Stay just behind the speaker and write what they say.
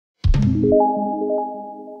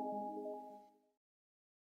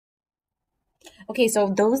Okay,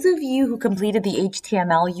 so those of you who completed the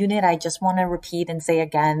HTML unit, I just want to repeat and say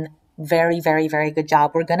again, very, very, very good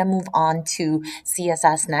job. We're going to move on to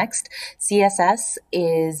CSS next. CSS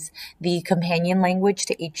is the companion language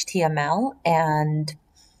to HTML, and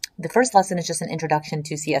the first lesson is just an introduction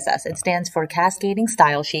to CSS. It stands for Cascading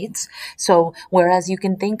Style Sheets. So whereas you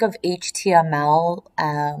can think of HTML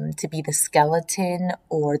to be the skeleton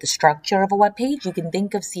or the structure of a web page, you can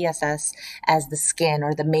think of CSS as the skin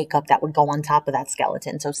or the makeup that would go on top of that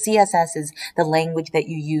skeleton. So CSS is the language that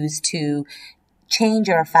you use to change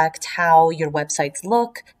or affect how your websites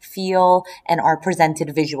look, feel, and are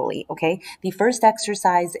presented visually, okay? The first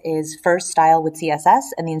exercise is first style with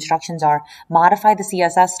CSS, and the instructions are modify the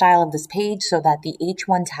CSS style of this page so that the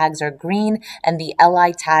H1 tags are green and the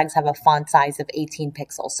LI tags have a font size of 18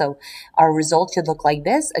 pixels. So our result should look like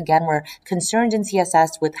this. Again, we're concerned in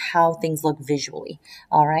CSS with how things look visually,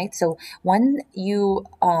 all right? So when you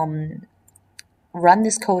run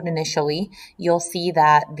this code initially, you'll see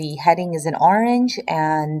that the heading is in orange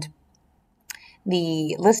and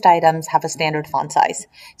the list items have a standard font size.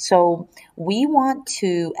 So we want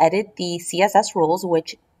to edit the CSS rules,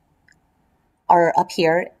 which are up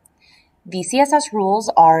here. The CSS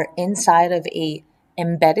rules are inside of a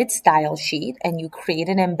embedded style sheet, and you create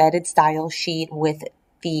an embedded style sheet with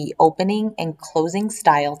the opening and closing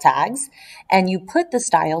style tags, and you put the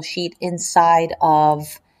style sheet inside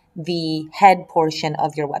of the head portion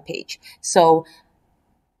of your web page. So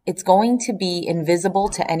it's going to be invisible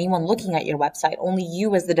to anyone looking at your website. Only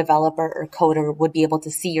you as the developer or coder would be able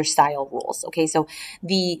to see your style rules. Okay, so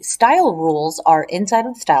the style rules are inside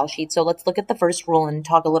of the style sheet. So let's look at the first rule and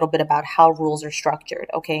talk a little bit about how rules are structured.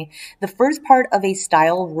 Okay, the first part of a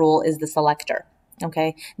style rule is the selector.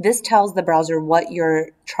 Okay, this tells the browser what you're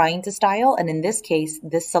trying to style, and in this case,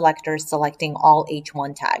 this selector is selecting all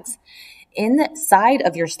H1 tags. Inside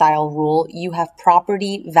of your style rule, you have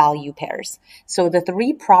property value pairs. So the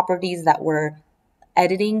three properties that we're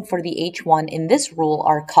editing for the H1 in this rule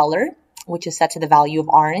are color, which is set to the value of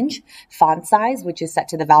orange, font size, which is set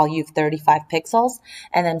to the value of 35 pixels,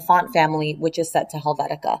 and then font family, which is set to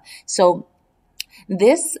Helvetica. So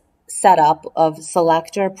this setup of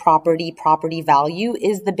selector property value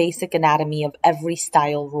is the basic anatomy of every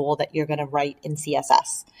style rule that you're going to write in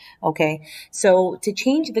CSS. Okay, so to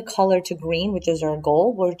change the color to green, which is our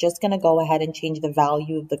goal, we're just going to go ahead and change the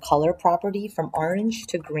value of the color property from orange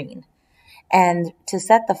to green. And to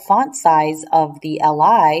set the font size of the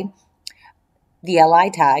LI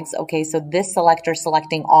tags, okay, so this selector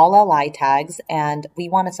selecting all LI tags, and we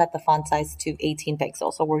want to set the font size to 18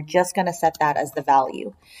 pixels. So we're just going to set that as the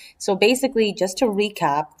value. So basically, just to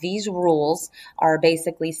recap, these rules are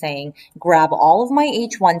basically saying grab all of my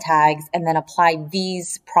H1 tags and then apply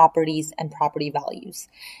these properties and property values.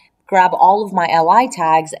 Grab all of my LI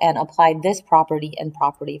tags and apply this property and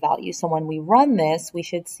property value. So when we run this, we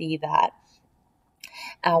should see that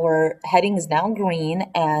our heading is now green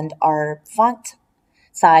and our font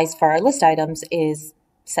size for our list items is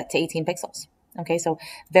set to 18 pixels. Okay, so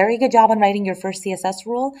very good job on writing your first CSS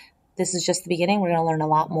rule. This is just the beginning. We're going to learn a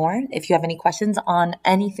lot more. If you have any questions on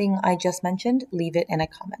anything I just mentioned, leave it in a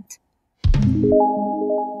comment.